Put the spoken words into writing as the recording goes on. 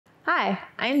Hi,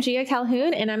 I'm Gia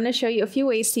Calhoun, and I'm going to show you a few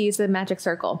ways to use the magic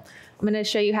circle. I'm going to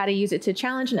show you how to use it to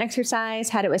challenge an exercise,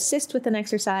 how to assist with an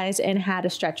exercise, and how to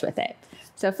stretch with it.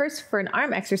 So first, for an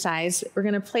arm exercise, we're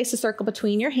going to place a circle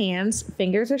between your hands.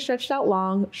 Fingers are stretched out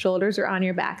long, shoulders are on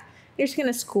your back. You're just going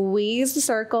to squeeze the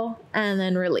circle and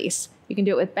then release. You can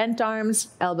do it with bent arms,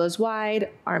 elbows wide,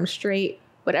 arms straight,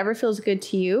 whatever feels good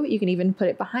to you. You can even put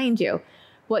it behind you.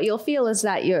 What you'll feel is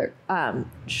that your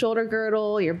shoulder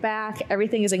girdle, your back,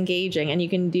 everything is engaging, and you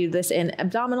can do this in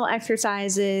abdominal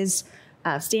exercises,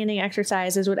 standing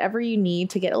exercises, whatever you need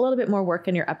to get a little bit more work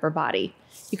in your upper body.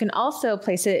 You can also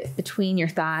place it between your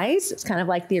thighs. It's kind of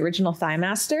like the original Thigh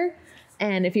Master.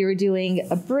 And if you were doing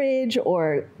a bridge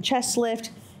or chest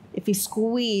lift, if you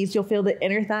squeeze, you'll feel the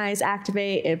inner thighs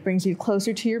activate. It brings you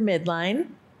closer to your midline,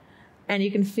 and you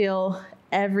can feel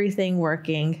everything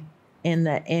working in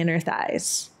the inner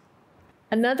thighs.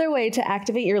 Another way to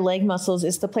activate your leg muscles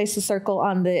is to place a circle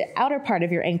on the outer part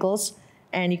of your ankles,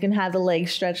 and you can have the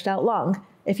legs stretched out long.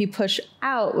 If you push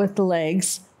out with the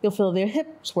legs, you'll feel their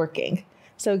hips working.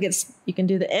 So you can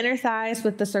do the inner thighs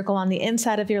with the circle on the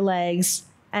inside of your legs,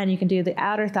 and you can do the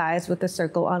outer thighs with the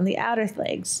circle on the outer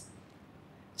legs.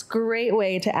 It's a great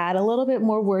way to add a little bit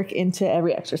more work into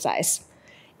every exercise.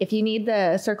 If you need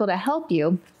the circle to help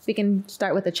you, we can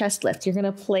start with a chest lift. You're going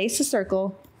to place a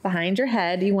circle behind your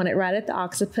head. You want it right at the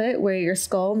occiput where your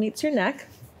skull meets your neck,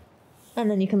 and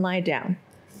then you can lie down.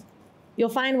 You'll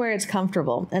find where it's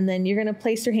comfortable, and then you're going to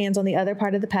place your hands on the other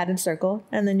part of the padded circle,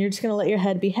 and then you're just going to let your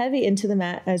head be heavy into the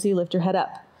mat as you lift your head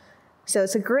up. So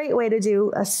it's a great way to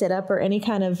do a sit-up or any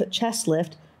kind of chest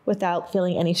lift without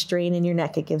feeling any strain in your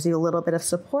neck. It gives you a little bit of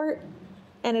support,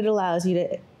 and it allows you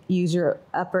to use your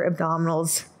upper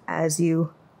abdominals as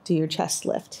you do your chest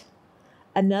lift.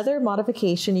 Another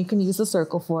modification you can use the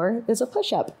circle for is a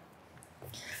push-up.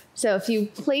 So if you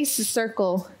place the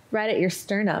circle right at your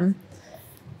sternum,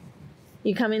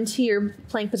 you come into your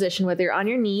plank position, whether you're on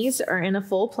your knees or in a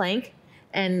full plank,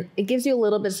 and it gives you a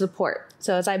little bit of support.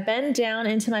 So as I bend down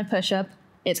into my push-up,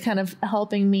 it's kind of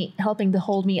helping to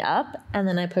hold me up, and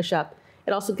then I push up.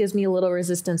 It also gives me a little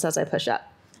resistance as I push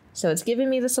up. So it's giving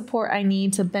me the support I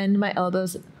need to bend my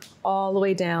elbows all the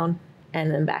way down and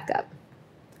then back up.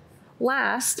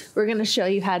 Last, we're going to show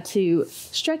you how to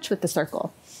stretch with the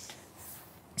circle.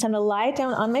 So I'm going to lie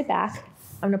down on my back.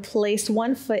 I'm going to place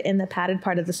one foot in the padded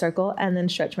part of the circle and then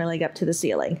stretch my leg up to the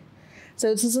ceiling. So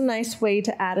this is a nice way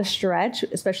to add a stretch,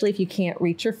 especially if you can't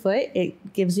reach your foot.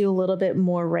 It gives you a little bit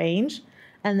more range.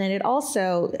 And then it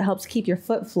also helps keep your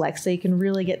foot flexed so you can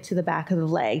really get to the back of the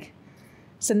leg.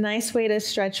 It's a nice way to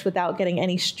stretch without getting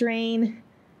any strain,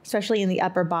 especially in the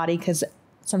upper body, because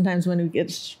sometimes when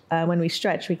we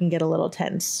stretch, we can get a little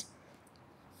tense.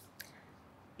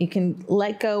 You can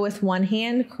let go with one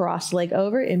hand, cross leg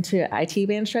over into IT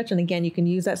band stretch. And again, you can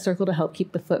use that circle to help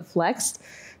keep the foot flexed.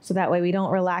 So that way we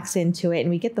don't relax into it and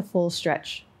we get the full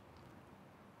stretch.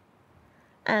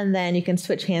 And then you can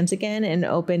switch hands again and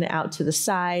open out to the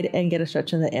side and get a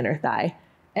stretch in the inner thigh.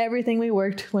 Everything we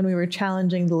worked when we were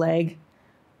challenging the leg,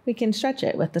 we can stretch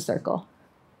it with the circle.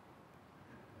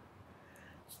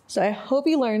 So I hope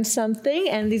you learned something,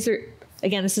 and this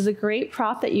is a great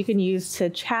prop that you can use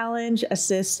to challenge,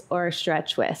 assist, or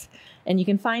stretch with. And you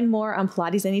can find more on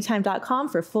PilatesAnytime.com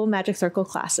for full magic circle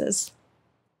classes.